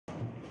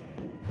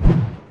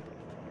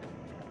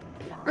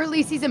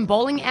Early season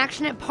bowling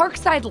action at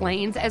Parkside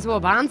lanes as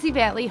Waubonsie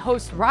Valley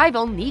hosts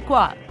rival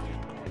Neuqua.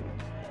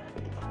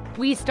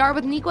 We start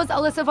with Neuqua's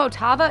Alyssa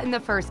Votava in the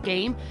first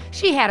game.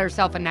 She had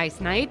herself a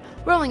nice night,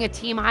 rolling a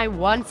team-high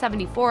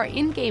 174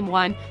 in Game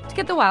 1 to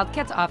get the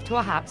Wildcats off to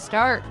a hot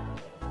start.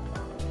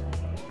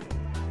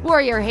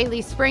 Warrior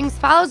Hailey Springs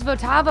follows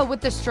Votava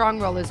with the strong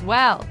roll as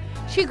well.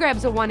 She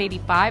grabs a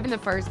 185 in the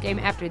first game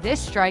after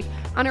this strike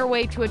on her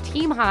way to a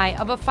team high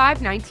of a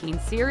 519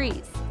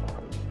 series.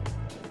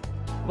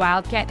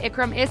 Wildcat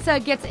Ikram Isa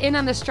gets in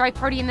on the strike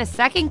party in the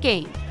second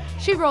game.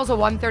 She rolls a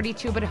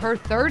 132, but her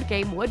third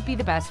game would be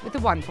the best with a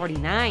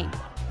 149.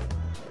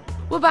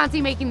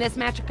 Waubonsie making this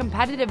match a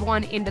competitive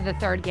one into the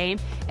third game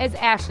as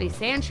Ashley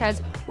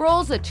Sanchez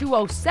rolls a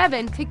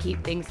 207 to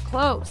keep things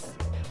close.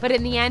 But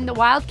in the end, the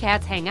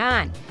Wildcats hang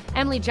on.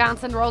 Emily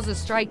Johnson rolls a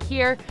strike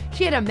here.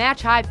 She had a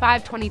match-high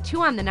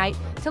 522 on the night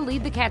to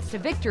lead the Cats to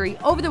victory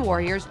over the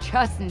Warriors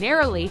just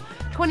narrowly,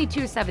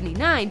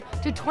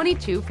 22-79 to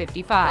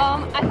 22-55.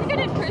 I think I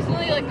did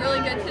personally really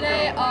good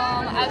today.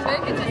 I was very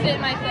consistent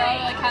in my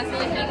throw,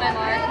 constantly hitting my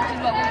mark, which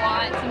is what we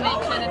want to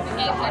make sure that the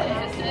games are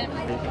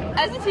consistent.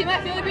 As a team,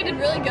 I feel like we did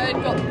really good.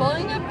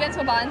 Bowling up against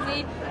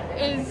Waubonsie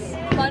is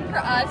fun for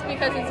us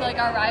because it's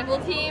our rival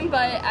team,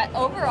 but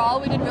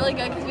overall we did really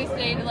good because we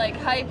stayed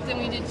hyped and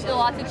we did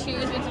lots of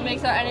cheers, which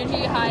makes our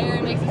energy higher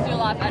and makes us do a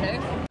lot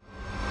better.